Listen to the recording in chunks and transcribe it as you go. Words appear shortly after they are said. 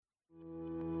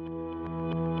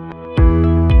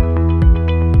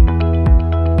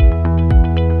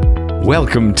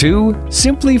Welcome to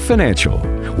Simply Financial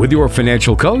with your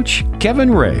financial coach, Kevin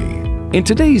Ray. In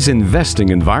today's investing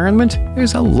environment,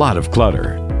 there's a lot of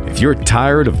clutter. If you're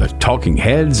tired of the talking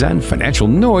heads and financial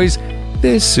noise,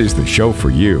 this is the show for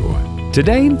you.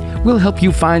 Today, we'll help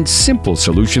you find simple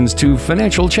solutions to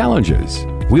financial challenges.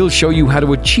 We'll show you how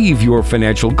to achieve your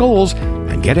financial goals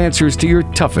and get answers to your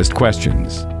toughest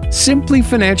questions. Simply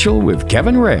Financial with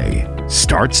Kevin Ray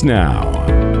starts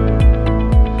now.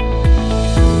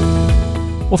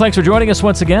 Well, thanks for joining us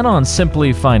once again on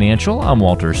Simply Financial. I'm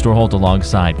Walter Storholt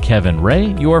alongside Kevin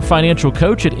Ray, your financial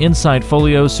coach at Insight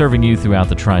Folio, serving you throughout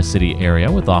the Tri-City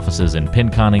area with offices in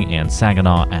Pinconning and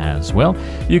Saginaw as well.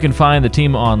 You can find the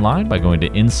team online by going to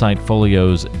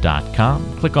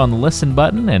insightfolios.com. Click on the listen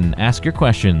button and ask your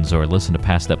questions or listen to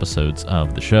past episodes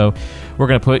of the show. We're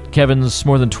going to put Kevin's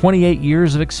more than 28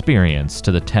 years of experience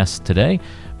to the test today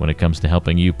when it comes to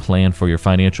helping you plan for your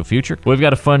financial future. We've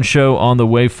got a fun show on the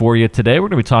way for you today. We're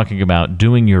going to be talking about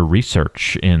doing your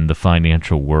research in the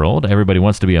financial world. Everybody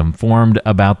wants to be informed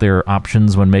about their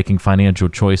options when making financial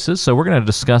choices, so we're going to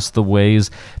discuss the ways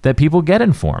that people get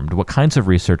informed. What kinds of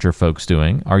research are folks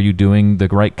doing? Are you doing the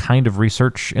right kind of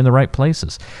research in the right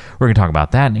places? We're going to talk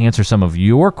about that and answer some of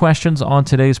your questions on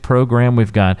today's program.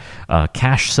 We've got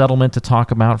cash settlement to talk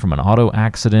about from an auto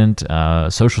accident,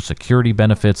 Social Security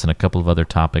benefits, and a couple of other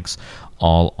topics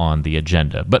all on the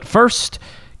agenda. But first,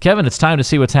 Kevin, it's time to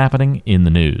see what's happening in the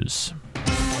news.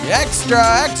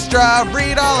 Extra,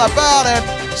 read all about it.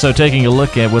 So taking a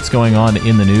look at what's going on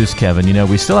in the news, Kevin,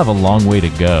 we still have a long way to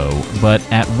go, but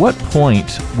at what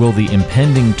point will the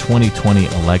impending 2020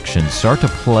 election start to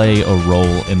play a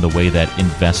role in the way that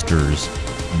investors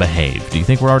behave? Do you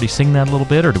think we're already seeing that a little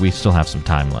bit, or do we still have some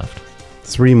time left?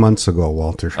 3 months ago,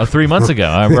 Walter. Oh, 3 months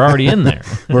ago. We're already in there.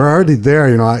 We're already there.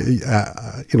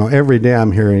 Every day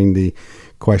I'm hearing the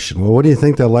question, well, what do you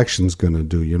think the election's going to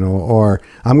do? Or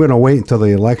I'm going to wait until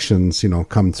the elections,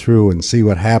 come through and see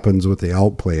what happens with the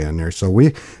outplay in there. So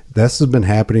this has been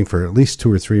happening for at least 2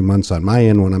 or 3 months on my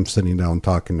end when I'm sitting down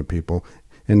talking to people.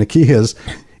 And the key is,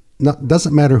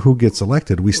 doesn't matter who gets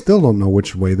elected. We still don't know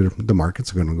which way the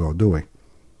market's going to go, do we?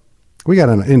 We got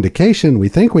an indication, we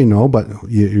think we know, but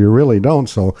you really don't.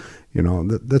 So,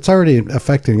 that's already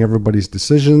affecting everybody's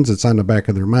decisions. It's on the back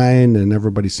of their mind, and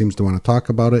everybody seems to want to talk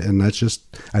about it. And that's just,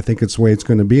 I think it's the way it's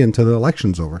going to be until the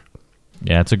election's over.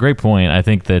 Yeah, it's a great point. I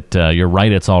think that you're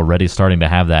right. It's already starting to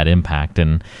have that impact,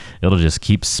 and it'll just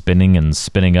keep spinning and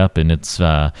spinning up in its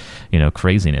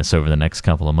craziness over the next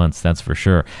couple of months. That's for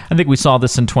sure. I think we saw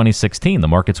this in 2016. The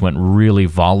markets went really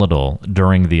volatile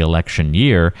during the election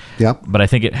year. Yep. But I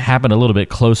think it happened a little bit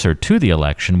closer to the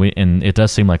election, and it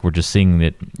does seem like we're just seeing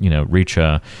it, reach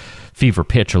a fever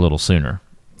pitch a little sooner.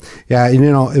 Yeah,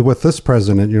 and with this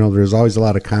president, there's always a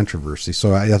lot of controversy.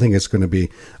 So I think it's going to be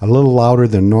a little louder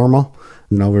than normal.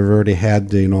 We've already had,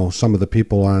 some of the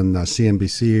people on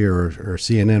CNBC or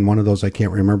CNN, one of those I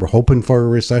can't remember, hoping for a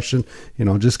recession,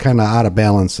 just kind of out of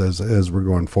balance as we're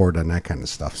going forward on that kind of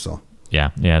stuff. So.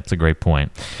 Yeah, it's a great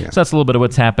point. Yeah. So that's a little bit of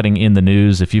what's happening in the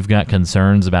news. If you've got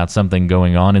concerns about something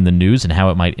going on in the news and how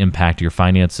it might impact your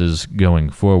finances going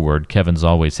forward, Kevin's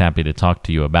always happy to talk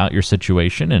to you about your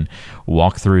situation and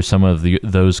walk through some of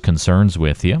those concerns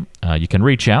with you. You can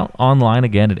reach out online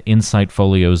again at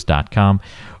insightfolios.com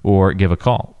or give a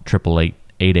call.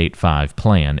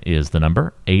 888-885-PLAN is the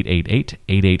number.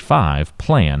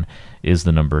 888-885-PLAN is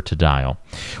the number to dial.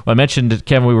 Well, I mentioned,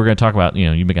 Kevin, we were going to talk about,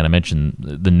 you've been going to mention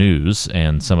the news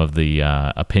and some of the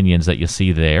opinions that you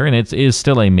see there, and it is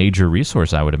still a major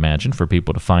resource, I would imagine, for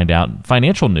people to find out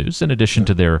financial news in addition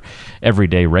to their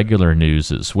everyday regular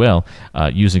news as well,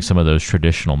 using some of those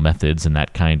traditional methods and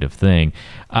that kind of thing.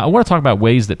 I want to talk about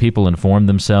ways that people inform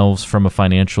themselves from a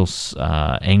financial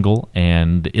angle,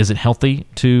 and is it healthy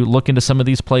to look into some of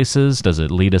these places? Does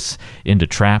it lead us into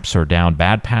traps or down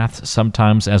bad paths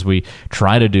sometimes as we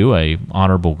try to do a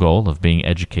honorable goal of being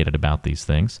educated about these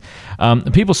things?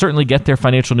 People certainly get their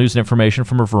financial news and information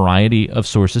from a variety of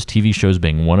sources, TV shows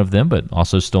being one of them, but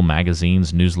also still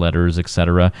magazines, newsletters,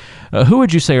 etc. Who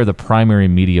would you say are the primary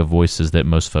media voices that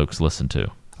most folks listen to?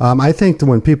 I think that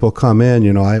when people come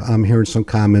in, I'm hearing some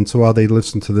comments, well, they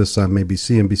listen to this on maybe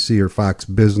CNBC or Fox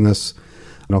Business,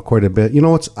 quite a bit.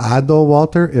 What's odd though,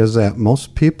 Walter, is that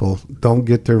most people don't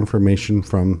get their information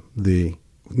from the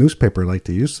newspaper like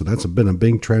they used to. That's been a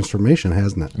big transformation,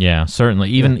 hasn't it? Yeah, certainly.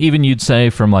 Even you'd say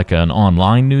from like an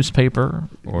online newspaper?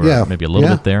 or maybe a little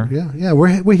bit there? Yeah.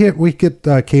 We get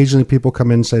occasionally people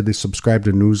come in and say they subscribe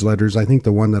to newsletters. I think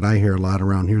the one that I hear a lot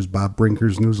around here is Bob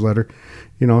Brinker's newsletter.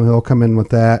 They'll come in with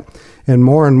that. And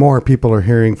more people are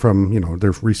hearing from,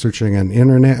 they're researching on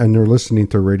internet and they're listening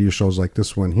to radio shows like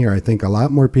this one here. I think a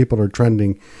lot more people are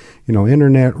trending,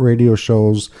 internet radio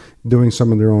shows, doing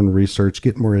some of their own research,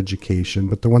 get more education.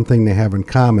 But the one thing they have in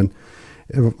common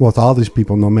with all these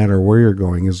people, no matter where you're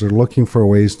going, is they're looking for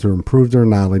ways to improve their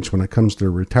knowledge when it comes to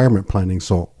retirement planning.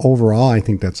 So overall, I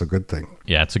think that's a good thing.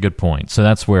 Yeah, it's a good point. So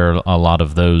that's where a lot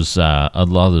of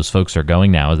those folks are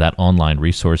going now, is that online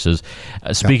resources.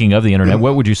 Speaking of the internet,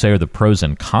 what would you say are the pros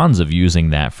and cons of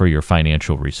using that for your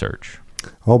financial research?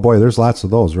 Oh boy, there's lots of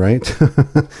those, right?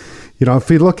 If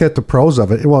you look at the pros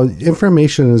of it, well,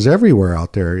 information is everywhere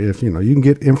out there. If you can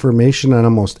get information on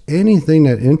almost anything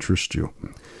that interests you.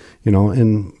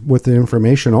 And with the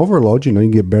information overload, you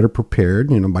can get better prepared,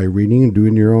 by reading and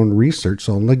doing your own research.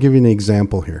 So let me give you an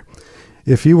example here.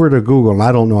 If you were to Google, and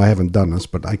I don't know, I haven't done this,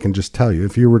 but I can just tell you,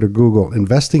 if you were to Google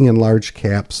investing in large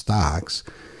cap stocks,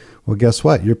 well, guess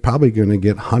what? You're probably going to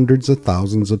get hundreds of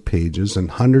thousands of pages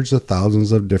and hundreds of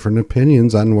thousands of different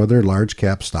opinions on whether large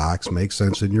cap stocks make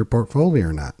sense in your portfolio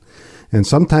or not. And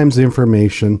sometimes the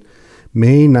information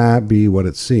may not be what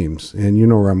it seems. And you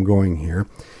know where I'm going here.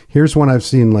 Here's one I've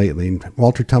seen lately.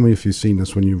 Walter, tell me if you've seen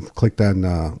this when you've clicked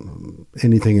on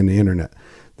anything in the internet.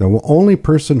 The only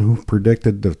person who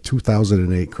predicted the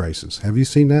 2008 crisis. Have you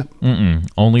seen that?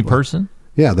 Only person?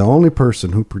 Yeah, the only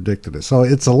person who predicted it. So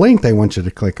it's a link they want you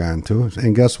to click on to.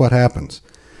 And guess what happens?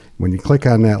 When you click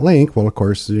on that link, well, of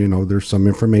course, there's some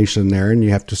information there and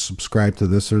you have to subscribe to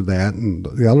this or that and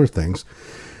the other things.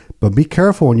 But be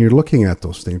careful when you're looking at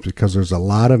those things because there's a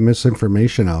lot of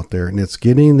misinformation out there and it's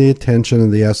getting the attention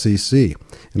of the SEC.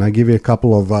 And I'll give you a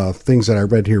couple of things that I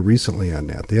read here recently on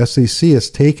that. The SEC has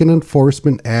taken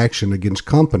enforcement action against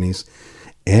companies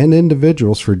and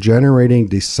individuals for generating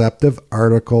deceptive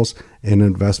articles and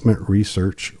investment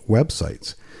research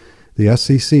websites. The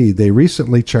SEC, they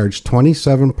recently charged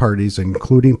 27 parties,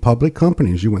 including public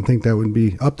companies, you wouldn't think that would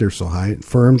be up there so high,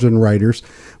 firms and writers,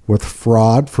 with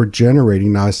fraud for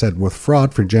generating, now I said with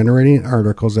fraud for generating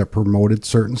articles that promoted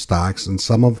certain stocks, and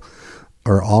some of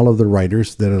or all of the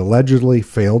writers that allegedly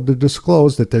failed to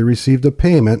disclose that they received a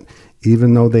payment,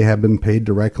 even though they have been paid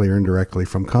directly or indirectly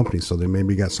from companies, so they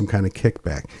maybe got some kind of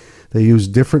kickback. They use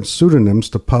different pseudonyms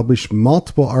to publish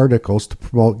multiple articles to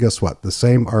promote, guess what, the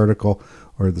same article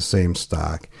or the same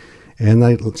stock.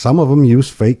 And some of them use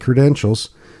fake credentials.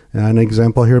 An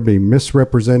example here would be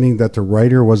misrepresenting that the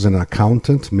writer was an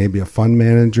accountant, maybe a fund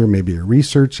manager, maybe a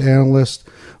research analyst,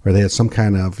 or they had some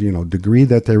kind of degree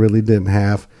that they really didn't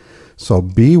have. So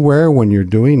beware when you're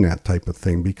doing that type of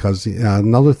thing, because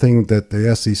another thing that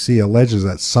the SEC alleges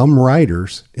that some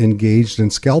writers engaged in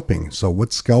scalping. So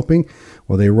what's scalping?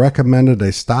 Well, they recommended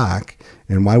a stock.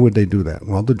 And why would they do that?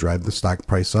 Well, to drive the stock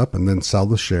price up and then sell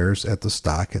the shares at the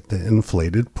stock at the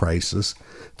inflated prices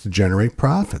to generate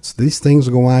profits. These things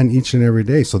go on each and every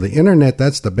day. So the internet,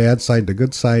 that's the bad side. The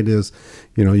good side is,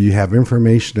 you have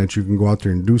information that you can go out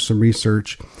there and do some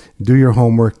research, do your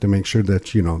homework to make sure that,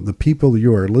 the people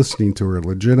you are listening to are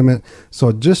legitimate.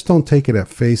 So just don't take it at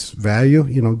face value.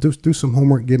 Do some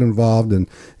homework, get involved and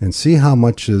see how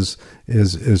much is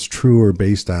true or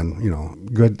based on,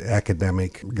 good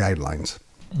academic guidelines.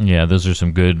 Yeah, those are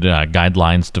some good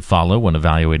guidelines to follow when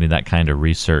evaluating that kind of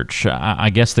research. I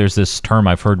guess there's this term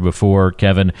I've heard before,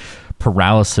 Kevin,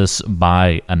 paralysis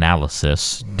by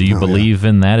analysis. Do you believe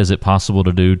in that? Is it possible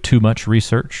to do too much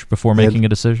research before making a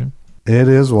decision? It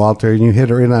is, Walter, and you hit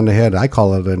it right on the head. I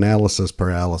call it analysis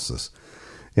paralysis.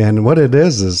 And what it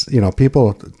is,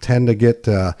 people tend to get...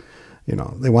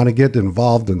 they want to get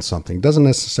involved in something. It doesn't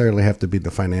necessarily have to be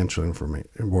the financial information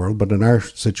world, but in our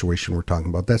situation, we're talking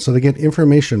about that. So they get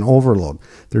information overload.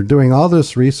 They're doing all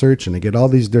this research and they get all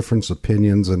these different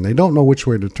opinions and they don't know which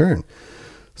way to turn.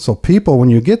 So people, when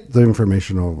you get the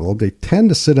information overload, they tend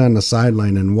to sit on the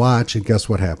sideline and watch, and guess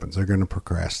what happens? They're going to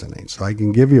procrastinate. So I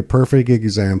can give you a perfect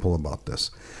example about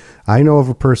this. I know of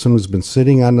a person who's been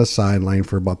sitting on the sideline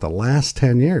for about the last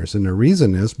 10 years, and the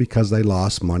reason is because they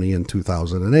lost money in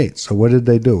 2008. So what did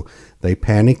they do? They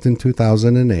panicked in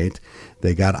 2008.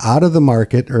 They got out of the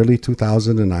market early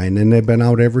 2009, and they've been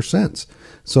out ever since.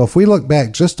 So if we look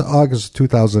back just to August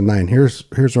 2009, here's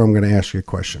where I'm going to ask you a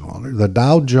question, Walter. The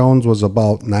Dow Jones was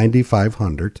about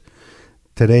 9,500.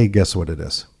 Today, guess what it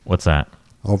is? What's that?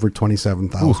 Over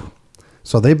 27,000.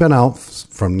 So they've been out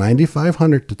from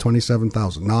 9,500 to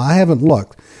 27,000. Now, I haven't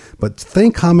looked, but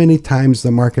think how many times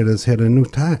the market has hit a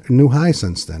new high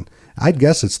since then. I'd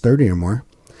guess it's 30 or more,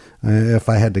 if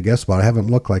I had to guess about it. I haven't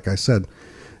looked, like I said.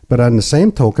 But on the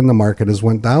same token, the market has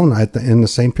went down in the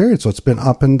same period. So it's been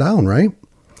up and down, right?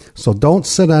 So don't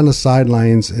sit on the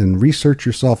sidelines and research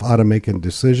yourself how to make a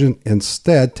decision.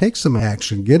 Instead, take some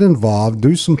action, get involved,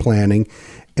 do some planning,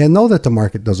 and know that the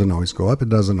market doesn't always go up. It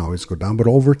doesn't always go down. But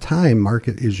over time,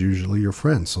 market is usually your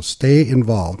friend. So stay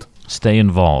involved. Stay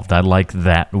involved. I like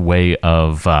that way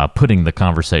of putting the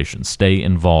conversation. Stay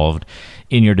involved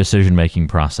in your decision-making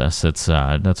process. That's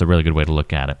a really good way to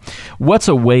look at it. What's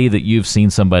a way that you've seen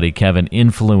somebody, Kevin,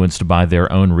 influenced by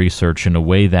their own research in a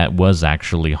way that was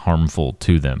actually harmful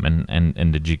to them?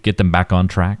 And did you get them back on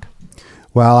track?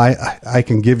 Well, I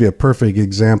can give you a perfect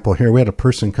example here. We had a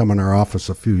person come in our office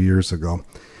a few years ago,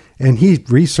 and he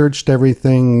researched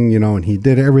everything, and he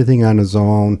did everything on his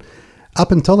own.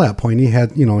 Up until that point, he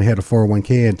had a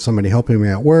 401k, had somebody helping him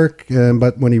at work,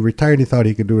 but when he retired, he thought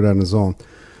he could do it on his own.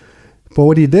 But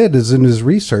what he did is, in his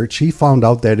research, he found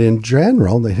out that in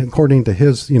general, according to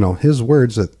his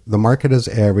words, that the market has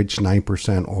averaged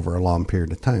 9% over a long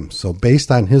period of time. So based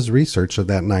on his research of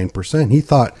that 9%, he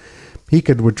thought he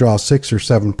could withdraw 6 or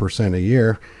 7% a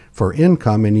year for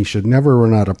income, and he should never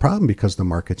run out of problem because the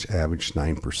market's averaged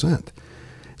 9%.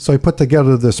 So he put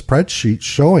together this spreadsheet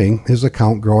showing his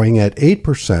account growing at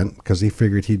 8% because he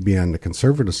figured he'd be on the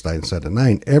conservative side instead of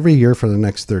 9% every year for the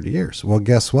next 30 years. Well,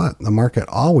 guess what? The market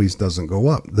always doesn't go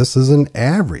up. This is an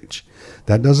average.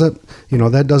 That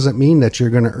doesn't mean that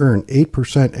you're going to earn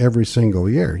 8% every single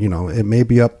year. It may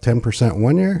be up 10%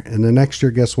 one year, and the next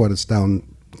year, guess what? It's down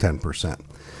 10%.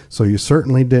 So you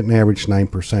certainly didn't average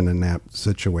 9% in that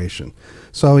situation.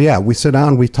 So yeah, we sit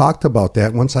down, we talked about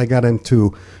that. Once I got him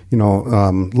to,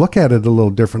 look at it a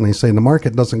little differently, saying the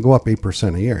market doesn't go up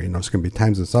 8% a year. It's going to be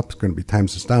times it's up, it's going to be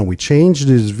times it's down. We changed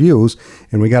his views,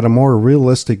 and we got a more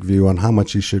realistic view on how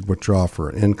much he should withdraw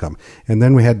for income. And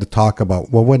then we had to talk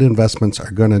about, what investments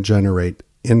are going to generate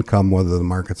income, whether the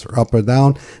markets are up or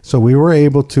down. So we were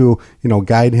able to,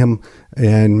 guide him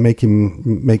and make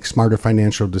him make smarter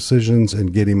financial decisions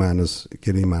and get him on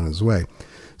his way.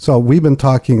 So we've been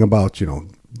talking about,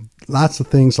 lots of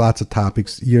things, lots of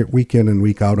topics, week in and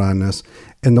week out on this.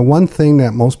 And the one thing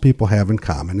that most people have in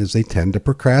common is they tend to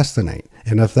procrastinate.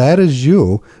 And if that is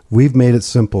you, we've made it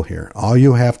simple here. All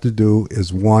you have to do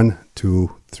is 1, 2,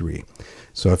 3.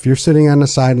 So if you're sitting on the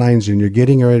sidelines and you're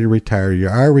getting ready to retire, you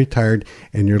are retired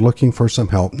and you're looking for some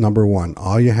help, number 1,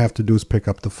 all you have to do is pick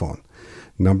up the phone.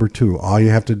 Number 2, all you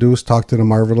have to do is talk to the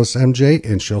marvelous MJ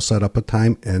and she'll set up a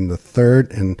time. And the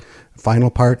third and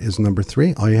final part is number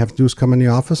 3. All you have to do is come in the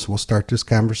office. We'll start this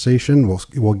conversation.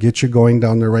 We'll get you going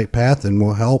down the right path, and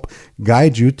we'll help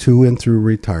guide you to and through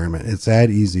retirement. It's that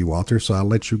easy, Walter. So I'll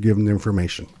let you give them the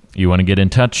information. You want to get in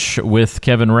touch with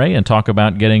Kevin Ray and talk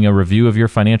about getting a review of your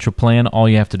financial plan, all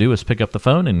you have to do is pick up the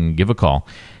phone and give a call.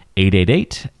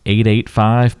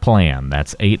 888-885-PLAN.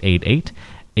 That's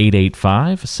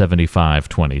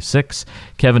 888-885-7526.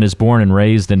 Kevin is born and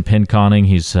raised in Pinconning.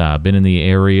 He's been in the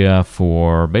area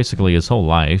for basically his whole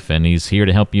life, and he's here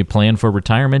to help you plan for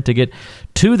retirement to get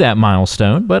to that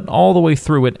milestone, but all the way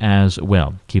through it as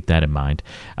well. Keep that in mind.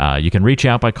 You can reach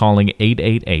out by calling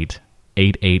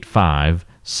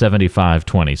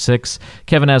 888-885-7526.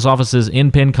 Kevin has offices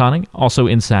in Pinconning, also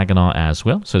in Saginaw as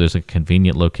well, so there's a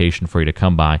convenient location for you to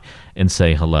come by and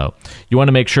say hello. You want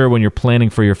to make sure when you're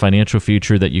planning for your financial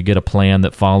future that you get a plan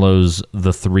that follows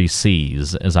the 3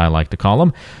 C's, as I like to call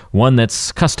them. One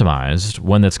that's customized,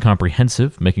 one that's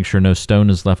comprehensive, making sure no stone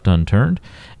is left unturned,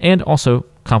 and also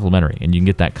complimentary. And you can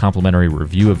get that complimentary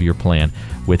review of your plan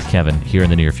with Kevin here in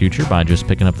the near future by just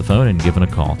picking up the phone and giving a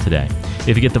call today.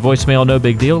 If you get the voicemail, no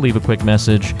big deal. Leave a quick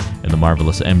message, and the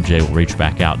marvelous MJ will reach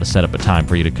back out to set up a time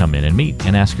for you to come in and meet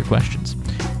and ask your questions.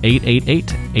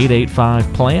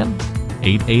 888-885-PLAN,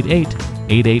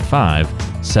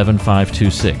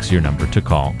 888-885-7526, your number to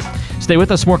call. Stay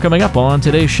with us. More coming up on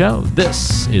today's show.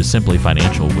 This is Simply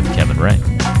Financial with Kevin Ray.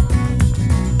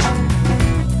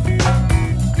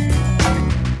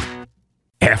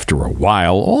 After a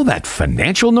while, all that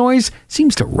financial noise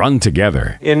seems to run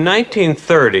together. In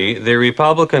 1930, the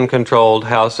Republican-controlled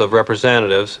House of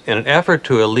Representatives, in an effort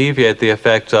to alleviate the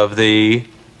effects of the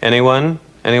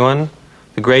the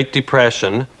Great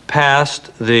Depression,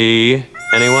 passed the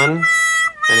anyone?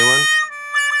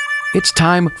 It's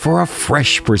time for a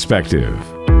fresh perspective.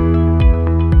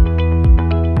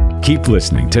 Keep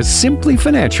listening to Simply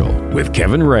Financial with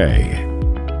Kevin Ray.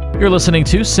 You're listening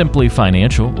to Simply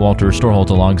Financial. Walter Storholt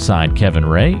alongside Kevin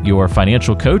Ray, your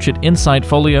financial coach at Insight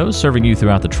Folios, serving you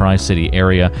throughout the Tri-City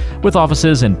area with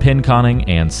offices in Pinconning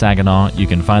and Saginaw. You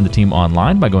can find the team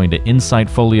online by going to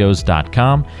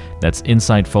insightfolios.com. That's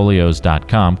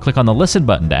insightfolios.com. Click on the listen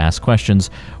button to ask questions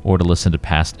or to listen to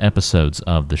past episodes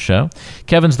of the show.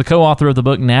 Kevin's the co-author of the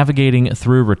book Navigating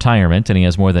Through Retirement, and he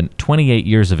has more than 28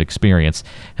 years of experience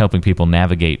helping people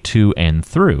navigate to and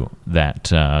through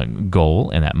that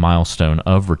goal and that milestone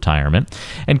of retirement.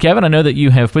 And Kevin, I know that you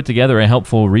have put together a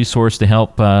helpful resource to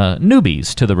help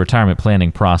newbies to the retirement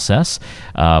planning process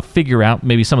figure out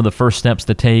maybe some of the first steps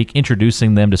to take,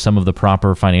 introducing them to some of the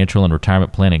proper financial and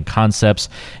retirement planning concepts.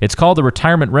 It's called the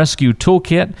Retirement Rescue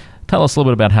Toolkit. Tell us a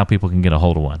little bit about how people can get a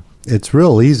hold of one. It's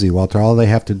real easy, Walter. All they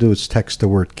have to do is text the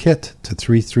word KIT to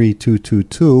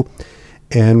 33222,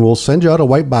 and we'll send you out a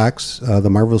white box. The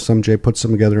Marvelous MJ puts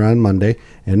them together on Monday,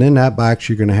 and in that box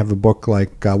you're going to have a book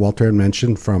like Walter had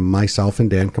mentioned from myself and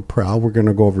Dan Capral. We're going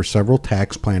to go over several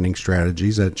tax planning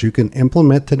strategies that you can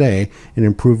implement today and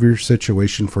improve your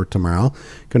situation for tomorrow.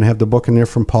 Going to have the book in there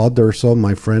from Paul Durso,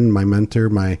 my friend, my mentor,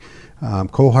 my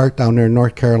cohort down there in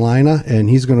North Carolina, and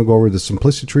he's going to go over the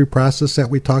simplicity process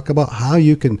that we talk about, how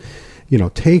you can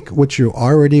take what you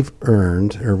already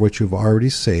earned or what you've already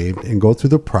saved and go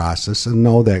through the process and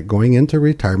know that going into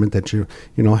retirement that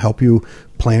help you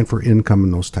plan for income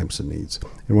and those types of needs.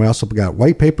 And we also got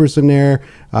white papers in there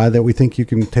that we think you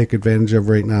can take advantage of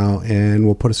right now, and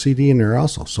we'll put a CD in there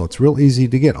also. So it's real easy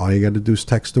to get. All you got to do is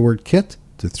text the word KIT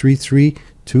to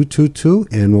 33222,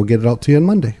 and we'll get it out to you on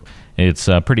Monday. It's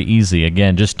pretty easy.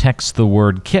 Again, just text the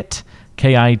word KIT,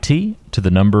 K-I-T, to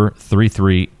the number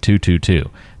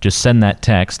 33222. Just send that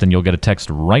text, and you'll get a text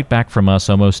right back from us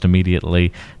almost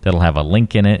immediately that'll have a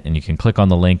link in it, and you can click on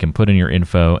the link and put in your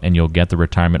info, and you'll get the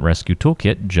Retirement Rescue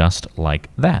Toolkit just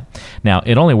like that. Now,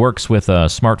 it only works with a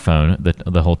smartphone,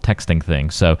 the whole texting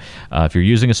thing. So if you're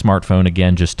using a smartphone,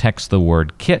 again, just text the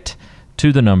word KIT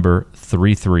to the number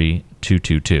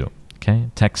 33222. Okay?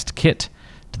 Text KIT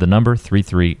to the number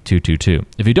 33222.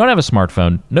 If you don't have a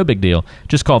smartphone, no big deal.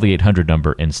 Just call the 800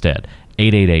 number instead,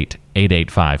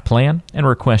 888-885-PLAN, and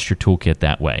request your toolkit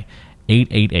that way.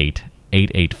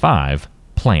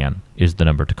 888-885-PLAN is the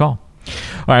number to call.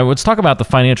 All right, let's talk about the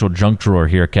financial junk drawer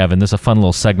here, Kevin. This is a fun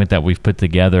little segment that we've put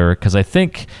together because I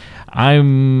think I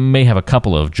may have a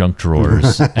couple of junk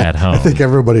drawers at home. I think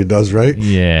everybody does, right?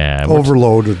 Yeah.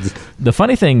 Overloaded. The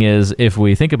funny thing is, if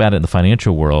we think about it in the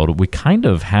financial world, we kind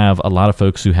of have a lot of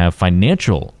folks who have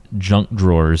financial junk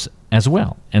drawers as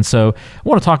well. And so I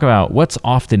want to talk about what's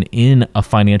often in a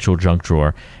financial junk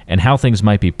drawer and how things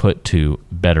might be put to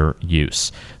better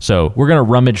use. So we're going to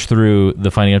rummage through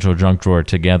the financial junk drawer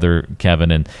together,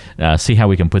 Kevin, and see how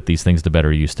we can put these things to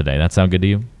better use today. That sound good to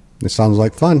you? It sounds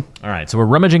like fun. All right, so we're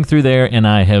rummaging through there, and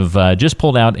I have just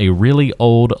pulled out a really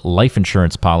old life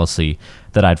insurance policy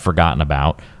that I'd forgotten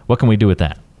about. What can we do with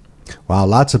that? Wow,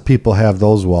 lots of people have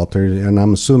those, Walter, and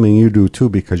I'm assuming you do too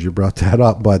because you brought that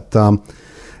up. But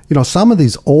some of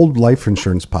these old life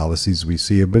insurance policies we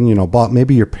see have been, bought.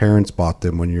 Maybe your parents bought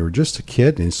them when you were just a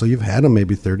kid, and so you've had them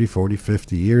maybe 30, 40,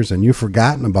 50 years, and you've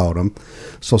forgotten about them.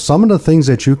 So some of the things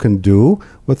that you can do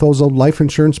with those old life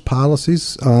insurance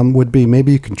policies would be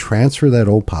maybe you can transfer that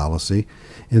old policy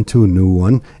into a new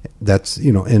one. That's,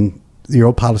 and your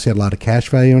old policy had a lot of cash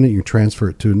value in it. You transfer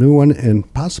it to a new one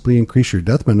and possibly increase your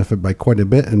death benefit by quite a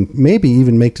bit, and maybe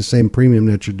even make the same premium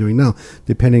that you're doing now,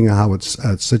 depending on how it's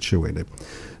situated.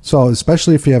 So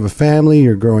especially if you have a family,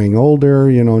 you're growing older,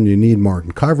 and you need more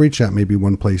coverage, that may be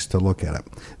one place to look at it.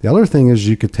 The other thing is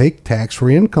you could take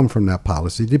tax-free income from that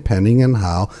policy depending on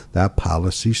how that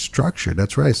policy is structured.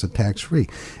 That's right, it's a tax-free.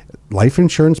 Life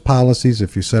insurance policies,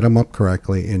 if you set them up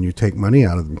correctly and you take money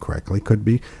out of them correctly, could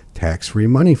be tax-free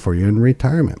money for you in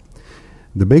retirement.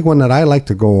 The big one that I like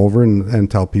to go over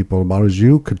and tell people about is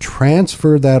you could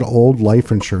transfer that old life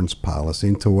insurance policy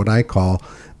into what I call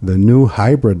the new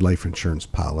hybrid life insurance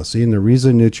policy. And the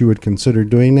reason that you would consider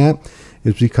doing that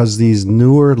is because these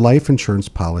newer life insurance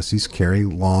policies carry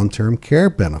long-term care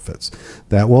benefits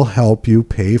that will help you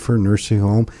pay for nursing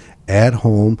home, at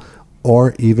home,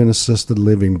 or even assisted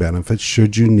living benefits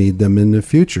should you need them in the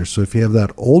future. So if you have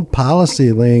that old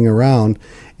policy laying around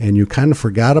and you kind of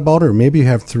forgot about it, or maybe you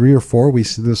have 3 or 4, we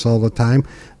see this all the time,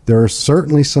 there are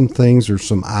certainly some things or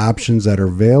some options that are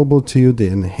available to you to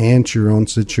enhance your own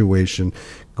situation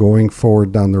going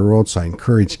forward down the road. So I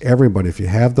encourage everybody, if you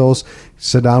have those,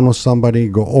 sit down with somebody,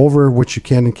 go over what you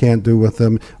can and can't do with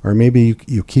them, or maybe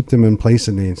you keep them in place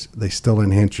and they still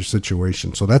enhance your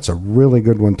situation. So that's a really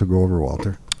good one to go over,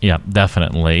 Walter. Yeah,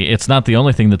 definitely. It's not the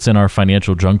only thing that's in our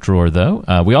financial junk drawer, though.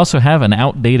 We also have an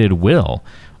outdated will,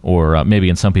 or maybe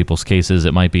in some people's cases,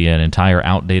 it might be an entire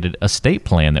outdated estate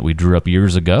plan that we drew up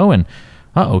years ago. And,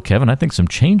 Kevin, I think some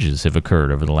changes have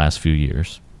occurred over the last few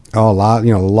years. Oh, a lot.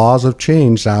 The laws have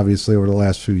changed, obviously, over the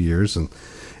last few years. And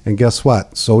And guess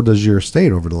what? So does your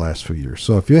estate over the last few years.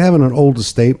 So if you're having an old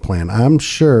estate plan, I'm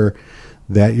sure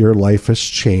that your life has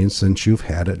changed since you've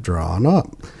had it drawn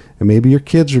up. And maybe your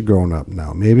kids are growing up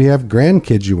now. Maybe you have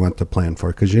grandkids you want to plan for,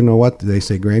 because you know what? They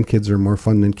say grandkids are more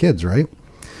fun than kids, right?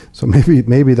 So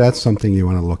maybe that's something you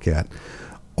want to look at.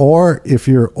 Or if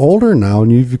you're older now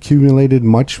and you've accumulated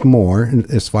much more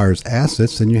as far as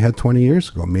assets than you had 20 years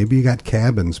ago, maybe you got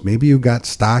cabins, maybe you got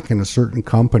stock in a certain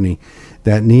company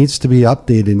that needs to be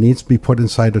updated, needs to be put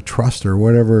inside a trust or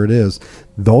whatever it is,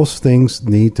 those things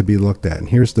need to be looked at. And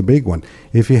here's the big one.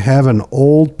 If you have an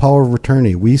old power of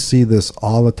attorney, we see this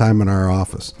all the time in our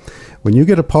office. When you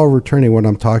get a power of attorney, what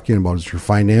I'm talking about is your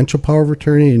financial power of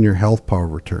attorney and your health power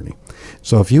of attorney.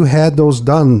 So if you had those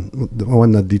done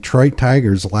when the Detroit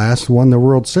Tigers last won the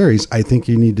World Series, I think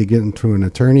you need to get into an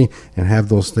attorney and have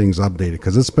those things updated,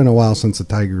 because it's been a while since the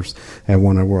Tigers have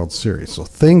won a World Series. So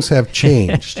things have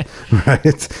changed,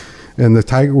 right? And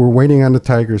we're waiting on the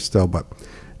Tigers still. But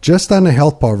just on the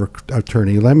health power of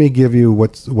attorney, let me give you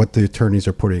what the attorneys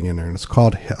are putting in there. And it's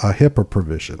called a HIPAA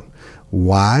provision.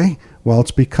 Why? Well,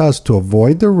 it's because to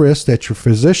avoid the risk that your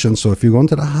physician, so if you go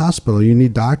into the hospital, you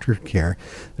need doctor care,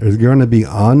 they're going to be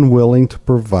unwilling to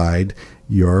provide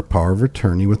your power of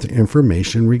attorney with the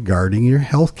information regarding your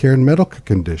health care and medical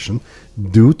condition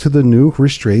due to the new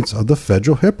restraints of the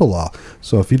federal HIPAA law.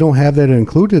 So if you don't have that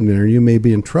included in there, you may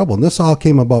be in trouble. And this all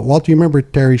came about, Walt, do you remember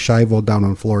Terry Schiavo down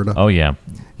in Florida? Oh, yeah.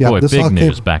 Boy, big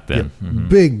news back then. Yeah,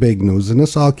 big news. And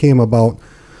this all came about,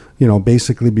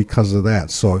 basically because of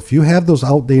that. So if you have those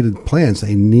outdated plans,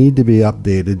 they need to be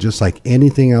updated, just like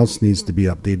anything else needs to be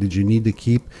updated. You need to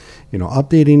keep,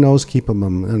 updating those, keep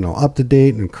them, up to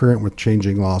date and current with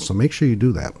changing laws. So make sure you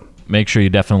do that. Make sure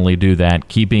you definitely do that,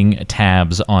 keeping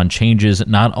tabs on changes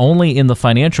not only in the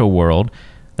financial world.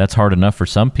 That's hard enough for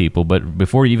some people, but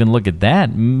before you even look at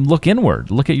that, look inward.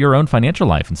 Look at your own financial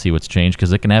life and see what's changed,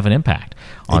 because it can have an impact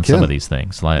on some of these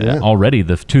things. Already,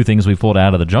 the two things we pulled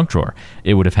out of the junk drawer,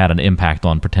 it would have had an impact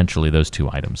on potentially those two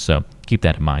items. So keep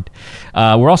that in mind.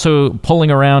 We're also pulling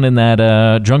around in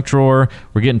that junk drawer.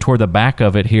 We're getting toward the back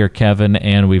of it here, Kevin,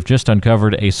 and we've just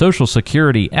uncovered a Social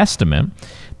Security estimate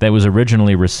that was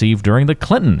originally received during the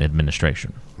Clinton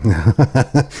administration.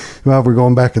 Well, we're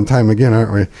going back in time again,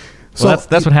 aren't we? So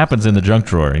that's what happens in the junk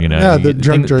drawer, Yeah, the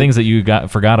junk drawer. Things that you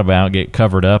forgot about get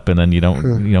covered up, and then you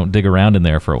don't dig around in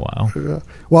there for a while.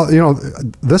 Well,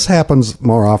 this happens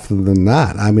more often than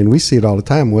not. I mean, we see it all the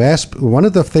time. We ask, one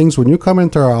of the things when you come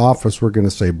into our office, we're going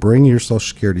to say, bring your Social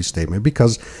Security statement,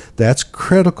 because that's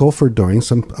critical for doing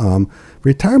some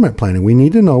retirement planning. We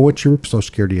need to know what your Social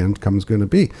Security income is going to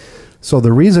be. So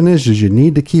the reason is you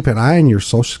need to keep an eye on your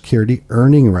Social Security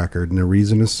earning record, and the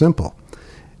reason is simple.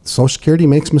 Social Security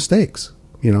makes mistakes.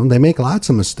 They make lots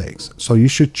of mistakes. So you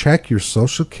should check your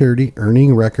Social Security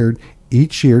earning record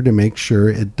each year to make sure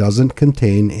it doesn't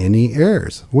contain any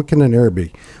errors. What can an error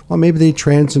be? Well, maybe they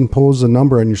transpose a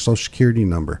number on your Social Security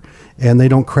number, and they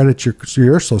don't credit your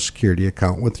Social Security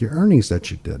account with your earnings that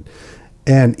you did.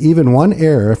 And even one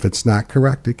error, if it's not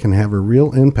correct, it can have a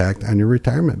real impact on your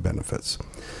retirement benefits.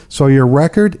 So your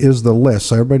record is the list.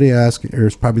 So everybody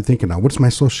is probably thinking, now, what's my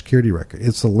Social Security record?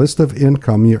 It's the list of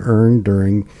income you earn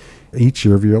during each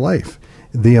year of your life.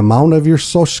 The amount of your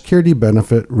Social Security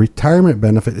benefit, retirement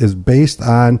benefit, is based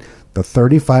on the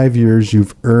 35 years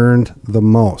you've earned the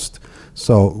most.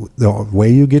 So the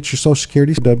way you get your Social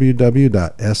Security is www.ssa.com,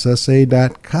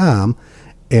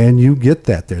 and you get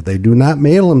that there. They do not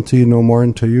mail them to you no more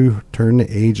until you turn the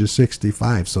age of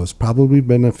 65. So it's probably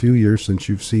been a few years since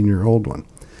you've seen your old one.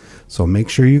 So make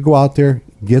sure you go out there,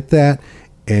 get that,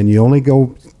 and you only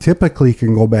typically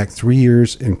can go back 3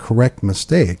 years and correct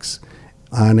mistakes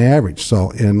on average.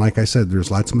 So, and like I said, there's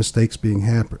lots of mistakes being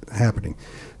happening.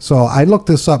 So I looked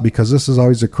this up because this is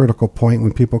always a critical point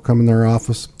when people come in their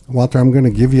office. Walter, I'm going to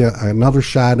give you another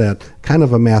shot at kind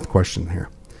of a math question here.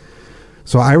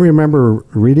 So I remember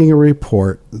reading a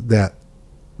report that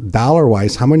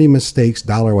dollar-wise, how many mistakes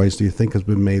dollar-wise do you think has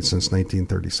been made since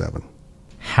 1937?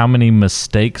 How many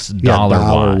mistakes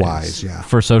dollar-wise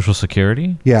for Social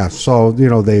Security? Yeah, so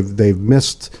they've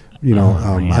missed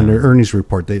on their earnings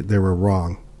report they were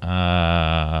wrong.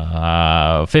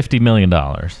 $50 million.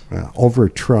 Over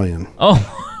 $1 trillion.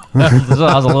 Oh.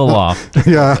 I was a little off.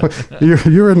 Yeah, you're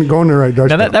going the right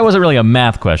direction. Now that wasn't really a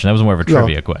math question. That was more of a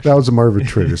trivia question. That was more of a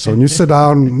trivia. So when you sit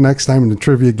down next time in the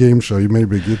trivia game show, you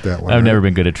maybe get that one. I've never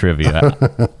been good at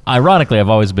trivia. Ironically, I've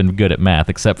always been good at math,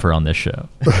 except for on this show.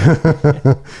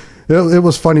 It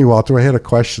was funny, Walter. I had a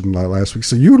question last week.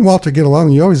 So you and Walter get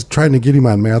along. You're always trying to get him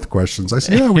on math questions. I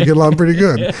said, yeah, we get along pretty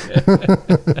good.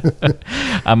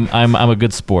 I'm a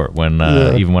good sport when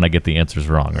even when I get the answers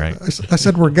wrong, right? I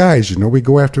said we're guys. We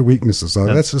go after weaknesses. So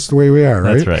that's just the way we are,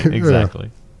 right? That's right.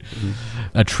 Exactly.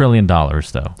 $1 trillion, though.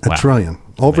 Wow. $1 trillion.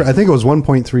 I think it was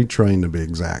 1.3 trillion to be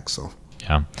exact. So.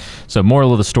 Yeah. So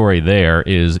moral of the story there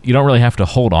is you don't really have to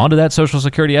hold on to that Social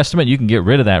Security estimate. You can get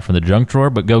rid of that from the junk drawer,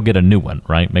 but go get a new one,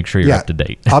 right? Make sure you're up to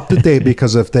date. Up to date,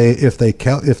 because if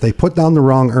they put down the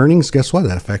wrong earnings, guess what?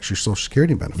 That affects your Social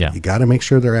Security benefit. Yeah. You got to make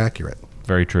sure they're accurate.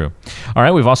 Very true. All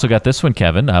right, we've also got this one,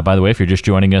 Kevin. By the way, if you're just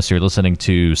joining us, you're listening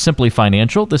to Simply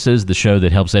Financial. This is the show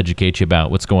that helps educate you about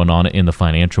what's going on in the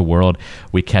financial world.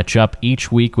 We catch up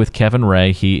each week with Kevin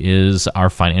Ray. He is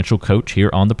our financial coach here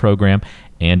on the program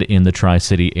and in the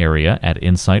Tri-City area at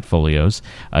Insight Folios.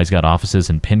 He's got offices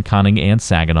in Pinconning and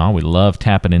Saginaw. We love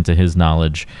tapping into his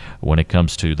knowledge when it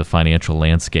comes to the financial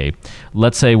landscape.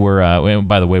 Let's say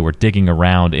we're digging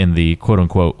around in the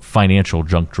quote-unquote financial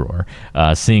junk drawer,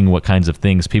 seeing what kinds of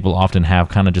things people often have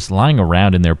kind of just lying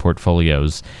around in their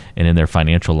portfolios and in their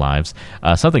financial lives.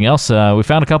 Something else, we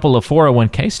found a couple of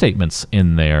 401k statements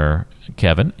in there,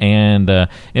 Kevin, and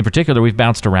in particular, we've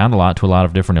bounced around a lot to a lot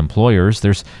of different employers.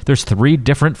 There's 3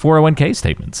 different 401k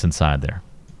statements inside there.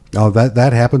 Oh,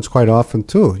 that happens quite often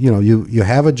too. You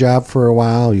have a job for a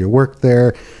while, you worked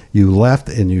there, you left,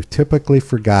 and you typically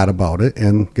forgot about it.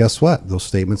 And guess what? Those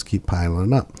statements keep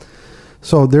piling up.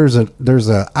 So there's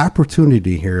a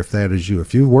opportunity here if that is you.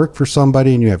 If you work for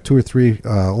somebody and you have 2 or 3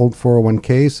 old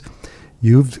 401ks.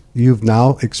 You've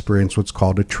now experienced what's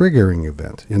called a triggering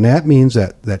event. And that means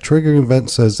that triggering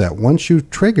event says that once you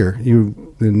trigger,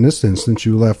 in this instance,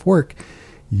 you left work,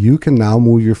 you can now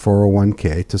move your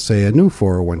 401k to, say, a new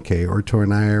 401k or to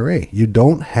an IRA. You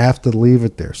don't have to leave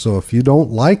it there. So if you don't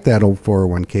like that old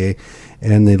 401k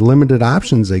and the limited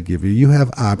options they give you, you have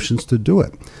options to do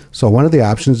it. So one of the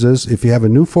options is if you have a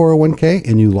new 401k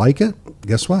and you like it,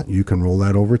 guess what? You can roll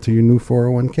that over to your new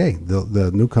 401k.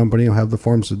 The new company will have the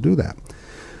forms to do that.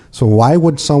 So why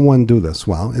would someone do this?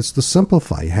 Well, it's to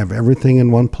simplify. You have everything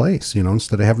in one place.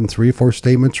 Instead of having 3 or 4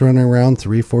 statements running around,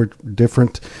 3 or 4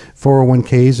 different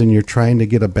 401ks, and you're trying to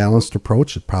get a balanced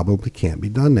approach, it probably can't be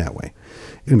done that way.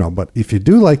 But if you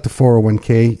do like the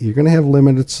 401k, you're going to have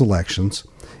limited selections.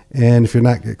 And if you're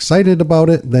not excited about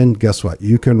it, then guess what?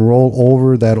 You can roll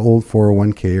over that old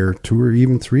 401k or 2 or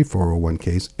even 3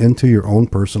 401ks into your own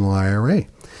personal IRA.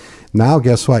 Now,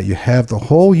 guess what? You have the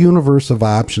whole universe of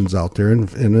options out there and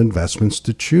investments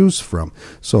to choose from.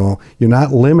 So you're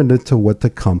not limited to what the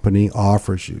company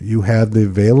offers you. You have the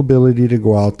availability to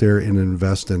go out there and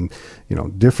invest in,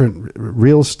 different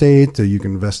real estate. You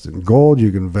can invest in gold. You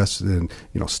can invest in,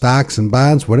 stocks and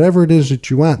bonds. Whatever it is that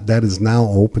you want, that is now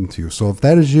open to you. So if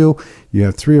that is you, you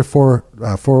have 3 or 4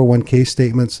 401k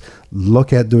statements.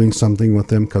 Look at doing something with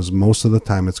them because most of the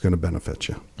time it's going to benefit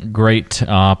you. Great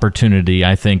opportunity,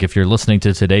 I think, if you're listening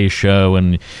to today's show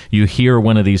and you hear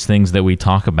one of these things that we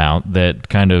talk about that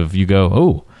kind of you go,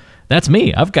 oh, that's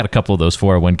me. I've got a couple of those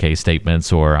 401k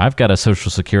statements, or I've got a Social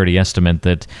Security estimate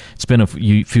that it's been a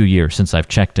few years since I've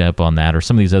checked up on that, or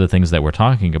some of these other things that we're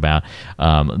talking about.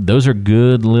 Those are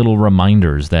good little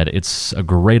reminders that it's a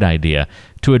great idea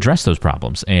to address those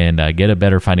problems and get a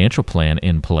better financial plan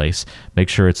in place. Make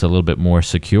sure it's a little bit more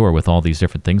secure with all these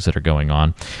different things that are going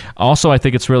on. Also, I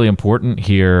think it's really important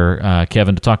here,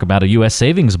 Kevin, to talk about a U.S.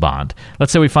 savings bond.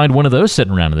 Let's say we find one of those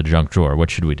sitting around in the junk drawer. What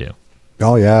should we do?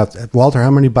 Oh, yeah. Walter,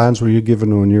 how many bonds were you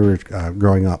given when you were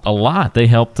growing up? A lot. They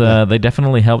helped. They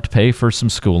definitely helped pay for some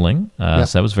schooling. So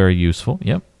that was very useful.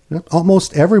 Yep.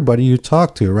 Almost everybody you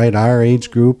talk to, right, our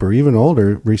age group or even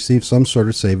older, receive some sort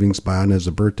of savings bond as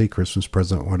a birthday, Christmas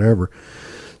present, whatever.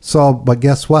 So, but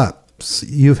guess what?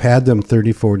 You've had them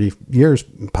 30, 40 years,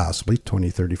 possibly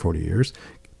 20, 30, 40 years.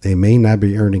 They may not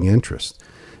be earning interest.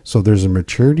 So there's a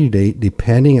maturity date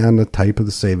depending on the type of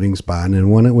the savings bond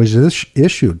and when it was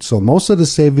issued. So most of the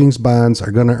savings bonds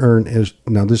are going to earn,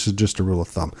 now this is just a rule of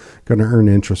thumb, going to earn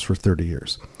interest for 30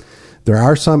 years. There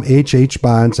are some HH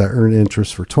bonds that earn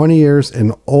interest for 20 years,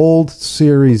 and old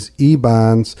Series E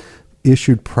bonds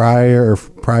issued prior to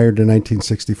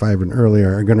 1965 and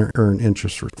earlier are going to earn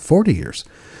interest for 40 years.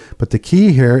 But the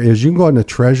key here is you can go into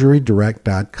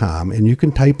treasurydirect.com and you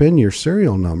can type in your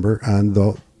serial number on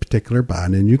the particular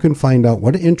bond, and you can find out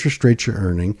what interest rates you're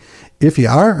earning. If you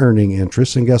are earning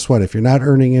interest, and guess what? If you're not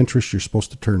earning interest, you're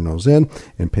supposed to turn those in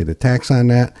and pay the tax on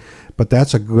that. But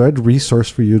that's a good resource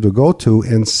for you to go to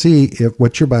and see if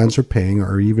what your bonds are paying,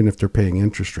 or even if they're paying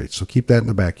interest rates. So keep that in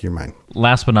the back of your mind.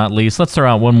 Last but not least, let's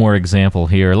throw out one more example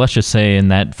here. Let's just say in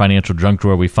that financial junk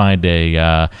drawer we find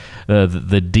the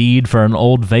deed for an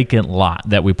old vacant lot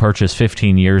that we purchased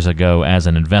 15 years ago as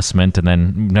an investment, and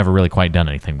then never really quite done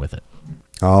anything with it.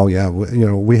 Oh yeah,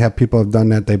 we have people who have done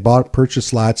that. They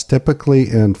purchased lots typically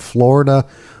in Florida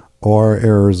or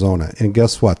Arizona. And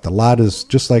guess what? The lot is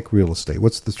just like real estate.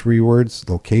 What's the 3 words?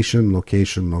 Location,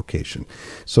 location, location.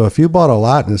 So if you bought a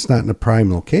lot and it's not in a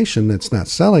prime location, it's not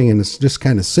selling, and it's just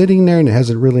kind of sitting there and it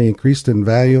hasn't really increased in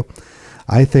value,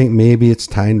 I think maybe it's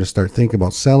time to start thinking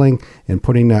about selling and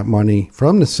putting that money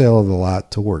from the sale of the lot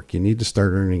to work. You need to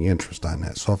start earning interest on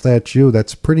that. So if that's you,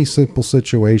 that's a pretty simple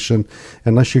situation,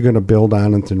 unless you're going to build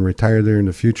on it and retire there in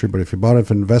the future. But if you bought it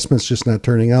for investments just not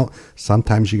turning out,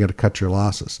 sometimes you got to cut your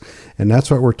losses. And that's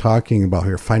what we're talking about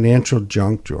here, financial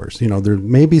junk drawers. There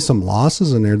may be some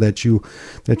losses in there that you're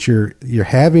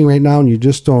having right now, and you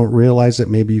just don't realize it.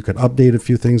 Maybe you could update a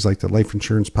few things like the life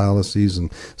insurance policies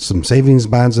and some savings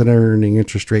bonds that are earning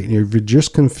interest rate, and you're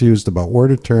just confused about where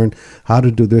to turn, how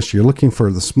to do this. You're looking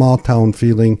for the small town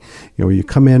feeling. You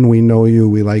come in, we know you,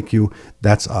 we like you.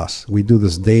 That's us. We do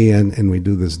this day in and we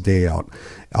do this day out.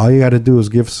 All you got to do is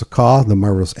give us a call. The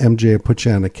Marvelous MJ will put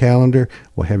you on the calendar.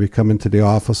 We'll have you come into the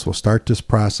office. We'll start this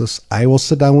process. I will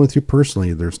sit down with you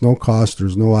personally. There's no cost.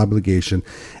 There's no obligation.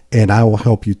 And I will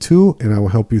help you too, and I will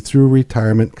help you through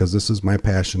retirement, because this is my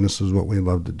passion. This is what we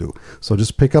love to do. So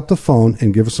just pick up the phone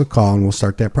and give us a call, and we'll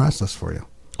start that process for you.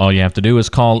 All you have to do is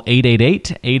call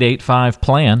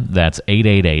 888-885-PLAN. That's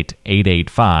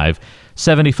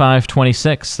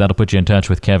 888-885-7526. That'll put you in touch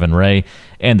with Kevin Ray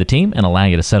and the team and allow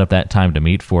you to set up that time to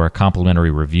meet for a complimentary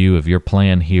review of your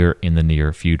plan here in the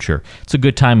near future. It's a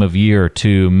good time of year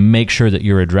to make sure that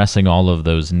you're addressing all of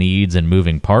those needs and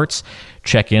moving parts.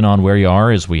 Check in on where you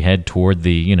are as we head toward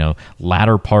the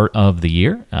latter part of the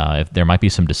year. If there might be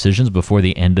some decisions before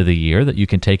the end of the year that you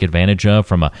can take advantage of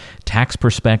from a tax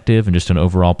perspective and just an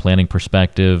overall planning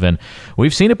perspective. And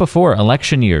we've seen it before.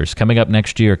 Election years coming up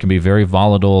next year can be very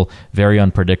volatile, very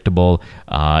unpredictable.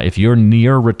 If you're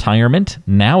near retirement,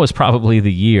 now is probably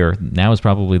the year. Now is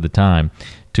probably the time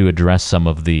to address some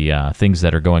of the things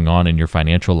that are going on in your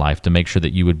financial life to make sure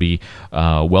that you would be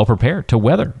well prepared to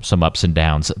weather some ups and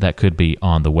downs that could be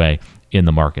on the way in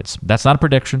the markets. That's not a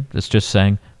prediction. It's just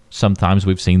saying sometimes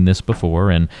we've seen this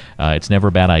before, and it's never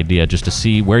a bad idea just to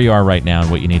see where you are right now and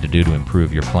what you need to do to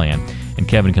improve your plan. And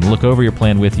Kevin can look over your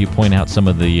plan with you, point out some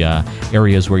of the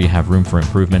areas where you have room for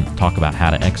improvement, talk about how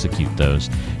to execute those.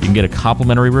 You can get a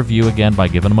complimentary review again by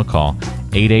giving them a call,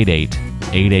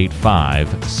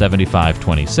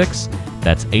 888-885-7526.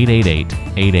 That's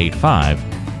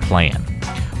 888-885-PLAN.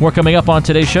 More coming up on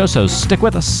today's show, so stick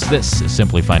with us. This is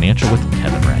Simply Financial with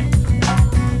Kevin Ray.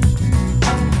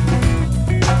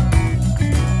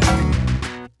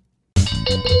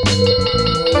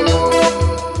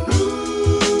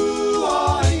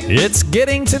 It's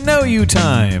getting to know you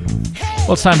time.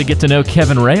 Well, it's time to get to know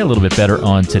Kevin Ray a little bit better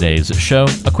on today's show.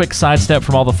 A quick sidestep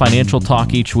from all the financial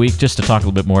talk each week, just to talk a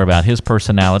little bit more about his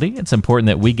personality. It's important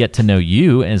that we get to know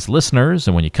you as listeners,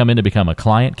 and when you come in to become a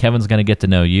client, Kevin's going to get to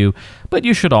know you, but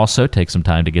you should also take some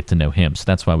time to get to know him. So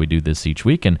that's why we do this each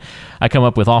week, and I come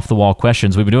up with off-the-wall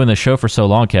questions. We've been doing this show for so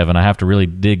long, Kevin, I have to really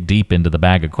dig deep into the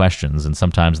bag of questions, and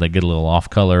sometimes they get a little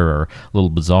off-color or a little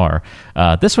bizarre.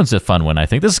 This one's a fun one, I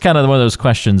think. This is kind of one of those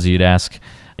questions you'd ask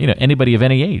anybody of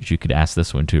any age. You could ask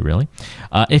this one too, really.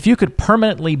 If you could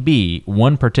permanently be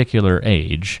one particular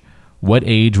age, what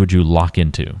age would you lock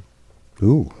into?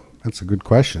 Ooh, that's a good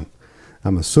question.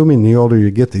 I'm assuming the older you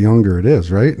get, the younger it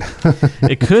is, right?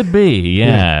 It could be,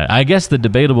 yeah. I guess the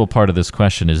debatable part of this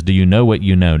question is, do you know what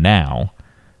you know now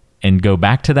and go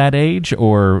back to that age,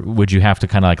 or would you have to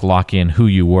kind of like lock in who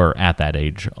you were at that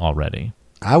age already?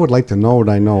 I would like to know what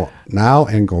I know now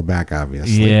and go back,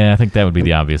 obviously. Yeah, I think that would be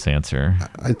the obvious answer.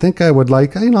 I think I would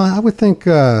like, I would think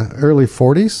early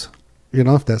 40s,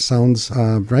 if that sounds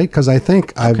right. Because I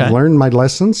think I've learned my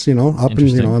lessons, up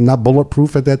and, I'm not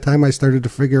bulletproof at that time I started to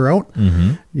figure out,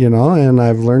 and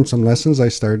I've learned some lessons. I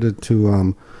started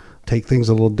to take things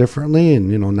a little differently and,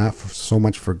 not so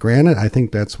much for granted. I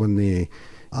think that's when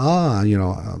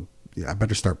I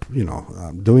better start,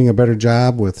 doing a better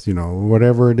job with,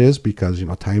 whatever it is, because,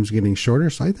 time's getting shorter.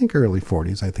 So I think early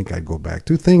 40s, I think I'd go back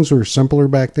to. Things were simpler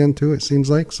back then too, it seems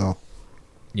like. So,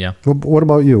 yeah. What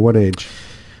about you? What age?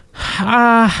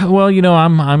 Well,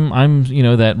 I'm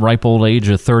that ripe old age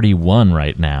of 31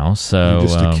 right now. So you're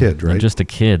just a kid, right? I'm just a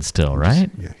kid still, right?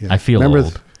 Yeah. I feel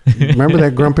old. Remember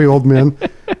that grumpy old man?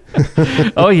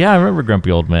 Oh, yeah, I remember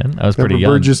Grumpy Old Man. I was pretty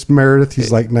young. Burgess Meredith,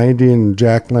 he's like 90, and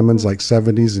Jack Lemmon's like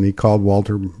 70s, and he called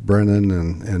Walter Brennan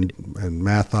and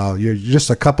Mathau. You're just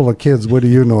a couple of kids. What do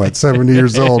you know at 70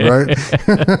 years old, right?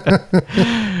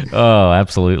 Oh,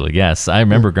 absolutely. Yes. I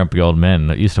remember Grumpy Old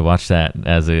Men. I used to watch that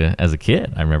as a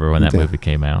kid. I remember when that movie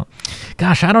came out.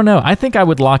 Gosh, I don't know. I think I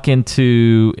would lock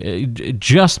into,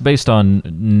 just based on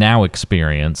now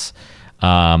experience,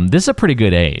 this is a pretty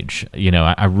good age.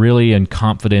 I really am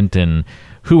confident in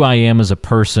who I am as a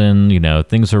person.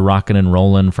 Things are rocking and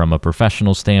rolling from a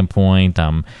professional standpoint.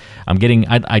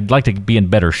 I'd like to be in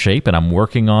better shape, and I'm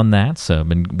working on that. So I've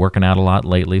been working out a lot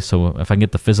lately. So if I can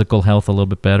get the physical health a little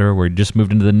bit better, we just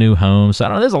moved into the new home. So I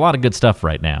don't know, there's a lot of good stuff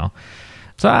right now.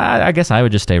 So I guess I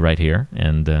would just stay right here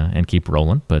and keep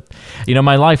rolling. But,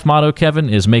 my life motto, Kevin,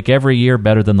 is make every year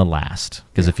better than the last.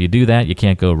 Because if you do that, you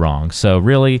can't go wrong. So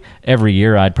really, every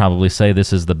year I'd probably say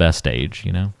this is the best age,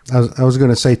 I was going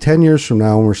to say 10 years from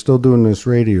now, when we're still doing this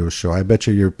radio show, I bet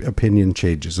you your opinion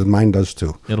changes, and mine does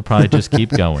too. It'll probably just keep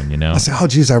going, I say, oh,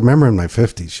 geez, I remember in my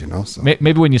 50s, So.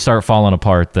 Maybe when you start falling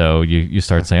apart, though, you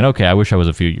start saying, okay, I wish I was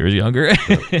a few years younger.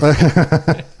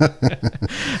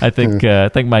 I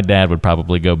think my dad would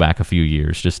probably go back a few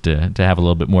years just to have a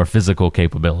little bit more physical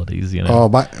capabilities, Oh,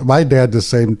 my dad the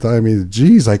same time.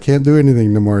 Geez, I can't do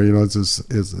anything no more. It's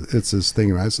his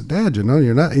thing. I said, Dad,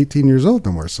 you're not 18 years old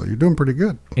no more, so you're doing pretty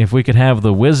good. If we could have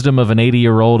the wisdom of an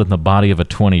 80-year-old and the body of a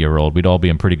 20-year-old, we'd all be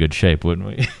in pretty good shape, wouldn't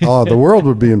we? Oh, the world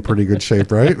would be in pretty good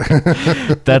shape, right?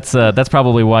 That's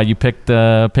probably why you picked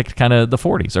kind of the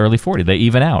 40s, early 40s. They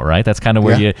even out, right? That's kind of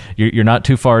where you're not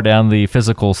too far down the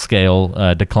physical scale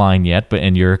decline yet,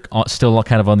 and you're still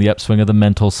kind of on the upswing of the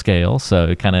mental scale.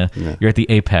 So you're at the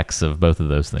apex of both of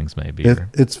those things, maybe.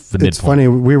 It's funny.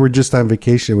 We were just on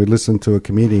vacation. We listened to a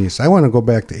comedian. He said, I want to go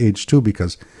back to age 2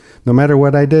 because no matter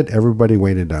what I did, everybody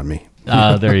waited on me.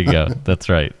 There you go. That's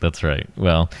right.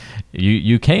 Well,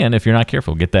 you can, if you're not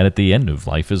careful, get that at the end of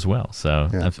life as well. So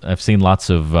I've seen lots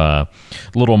of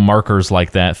little markers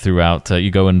like that throughout.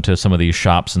 You go into some of these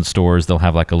shops and stores, they'll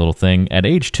have like a little thing. At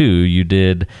age 2, you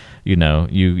did,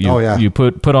 you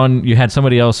put on, you had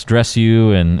somebody else dress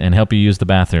you and help you use the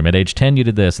bathroom. At age 10, you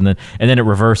did this, and then it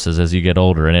reverses as you get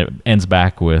older, and it ends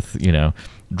back with,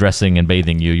 dressing and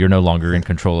bathing you. You're no longer in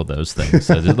control of those things.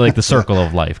 So it's like the circle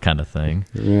of life kind of thing.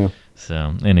 Yeah.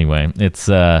 So anyway, it's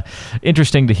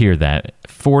interesting to hear that.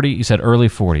 40, you said early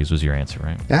 40s was your answer,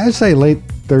 right? I'd say late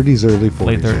 30s, early 40s.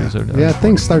 Late 30s, yeah. Early 40s.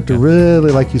 Things start to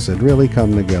really, like you said, really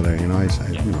come together. I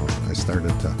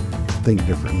started to think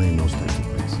differently in those types of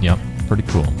things. Yep, pretty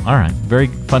cool. All right, very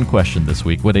fun question this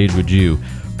week. What age would you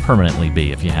permanently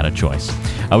be if you had a choice?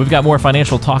 We've got more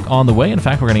financial talk on the way. In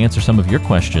fact, we're going to answer some of your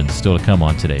questions still to come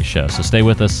on today's show. So stay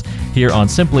with us here on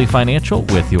Simply Financial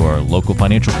with your local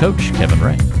financial coach, Kevin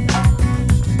Ray.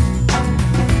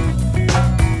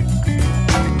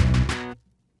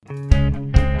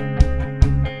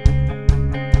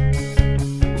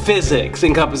 Physics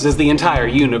encompasses the entire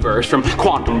universe, from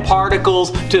quantum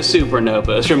particles to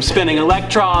supernovas, from spinning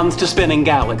electrons to spinning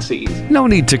galaxies. No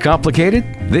need to complicate it.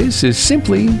 This is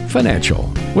Simply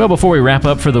Financial. Well, before we wrap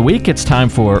up for the week, it's time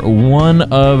for one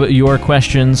of your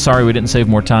questions. Sorry we didn't save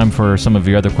more time for some of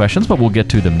your other questions, but we'll get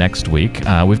to them next week.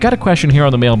 We've got a question here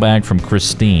on the mailbag from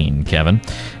Christine, Kevin.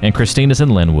 And Christine is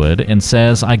in Linwood and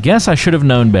says, I guess I should have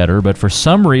known better, but for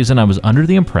some reason I was under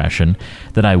the impression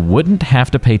that I wouldn't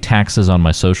have to pay taxes on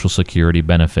my Social Security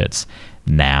benefits.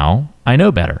 Now I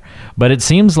know better, but it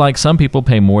seems like some people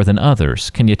pay more than others.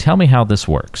 Can you tell me how this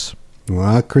works?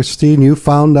 Well, Christine, you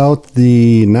found out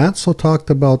the not so talked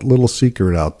about little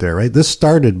secret out there, right? This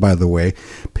started, by the way,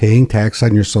 paying tax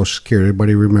on your Social Security.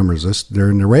 Everybody remembers this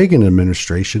during the Reagan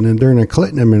administration, and during the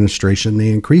Clinton administration, they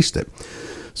increased it.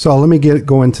 So let me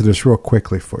go into this real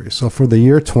quickly for you. So for the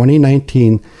year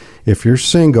 2019, if you're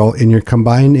single and your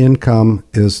combined income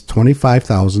is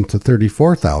 $25,000 to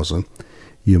 $34,000,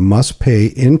 you must pay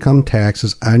income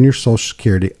taxes on your Social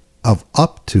Security of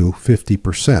up to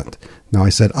 50%. Now, I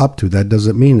said up to. That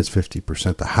doesn't mean it's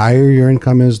 50%. The higher your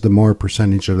income is, the more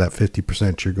percentage of that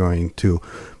 50% you're going to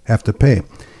have to pay.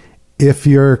 If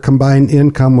your combined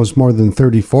income was more than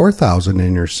 $34,000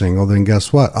 and you're single, then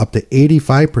guess what? Up to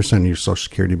 85% of your Social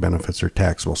Security benefits are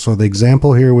taxable. So the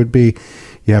example here would be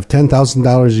you have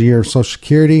 $10,000 a year of Social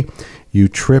Security. You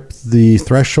trip the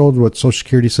threshold, what Social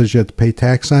Security says you have to pay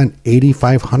tax on,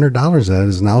 $8,500 of that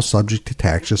is now subject to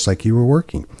tax, just like you were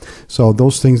working. So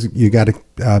those things you got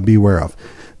to be aware of.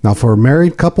 Now, for a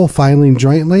married couple filing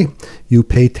jointly, you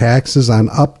pay taxes on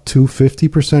up to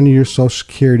 50% of your Social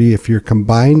Security if your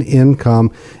combined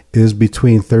income is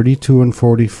between $32,000 and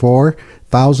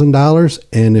 $44,000,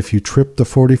 and if you trip the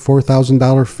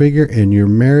 $44,000 figure and you're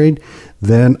married,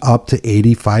 then up to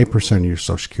 85% of your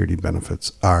Social Security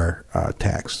benefits are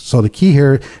taxed. So the key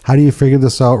here, how do you figure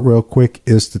this out real quick,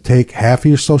 is to take half of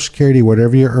your Social Security,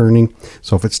 whatever you're earning.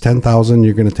 So if it's $10,000,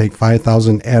 you're going to take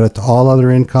 $5,000, add it to all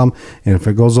other income, and if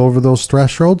it goes over those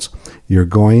thresholds, you're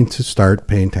going to start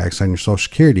paying tax on your Social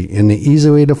Security. And the easy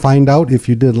way to find out if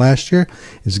you did last year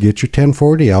is get your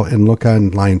 1040 out and look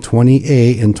on line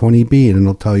 20A and 20B, and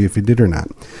it'll tell you if you did or not.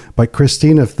 But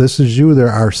Christine, if this is you, there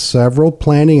are several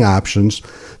planning options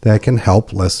that can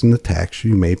help lessen the tax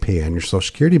you may pay on your Social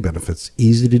Security benefits.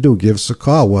 Easy to do. Give us a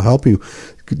call. We'll help you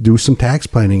do some tax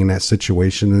planning in that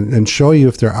situation and show you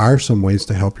if there are some ways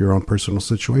to help your own personal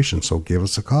situation. So give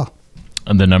us a call.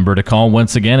 And the number to call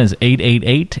once again is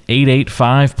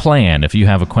 888-885-PLAN. If you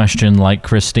have a question like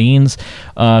Christine's,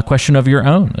 a question of your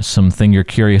own, something you're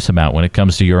curious about when it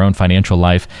comes to your own financial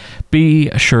life,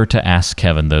 be sure to ask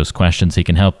Kevin those questions. He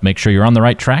can help make sure you're on the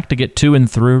right track to get to and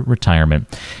through retirement.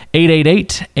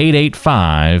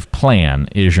 888-885-PLAN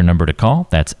is your number to call.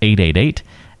 That's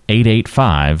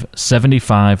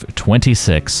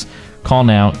 888-885-7526. Call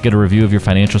now, get a review of your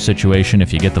financial situation.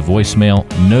 If you get the voicemail,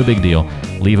 no big deal.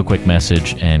 Leave a quick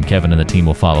message, and Kevin and the team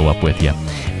will follow up with you.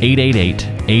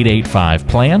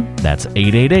 888-885-PLAN. That's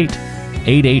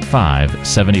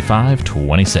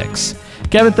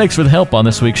 888-885-7526. Kevin, thanks for the help on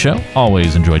this week's show.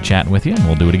 Always enjoyed chatting with you, and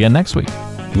we'll do it again next week.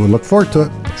 We'll look forward to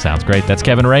it. Sounds great. That's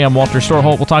Kevin Ray. I'm Walter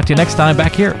Storholt. We'll talk to you next time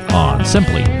back here on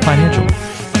Simply Financial.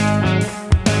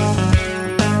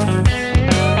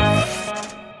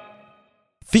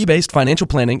 Fee-based financial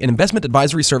planning and investment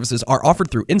advisory services are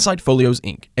offered through Insight Folios,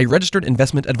 Inc., a registered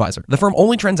investment advisor. The firm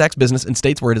only transacts business in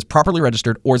states where it is properly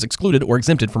registered or is excluded or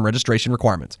exempted from registration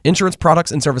requirements. Insurance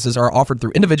products and services are offered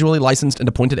through individually licensed and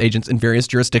appointed agents in various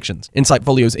jurisdictions. Insight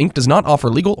Folios, Inc. does not offer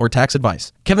legal or tax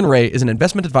advice. Kevin Ray is an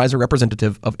investment advisor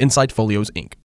representative of Insight Folios, Inc.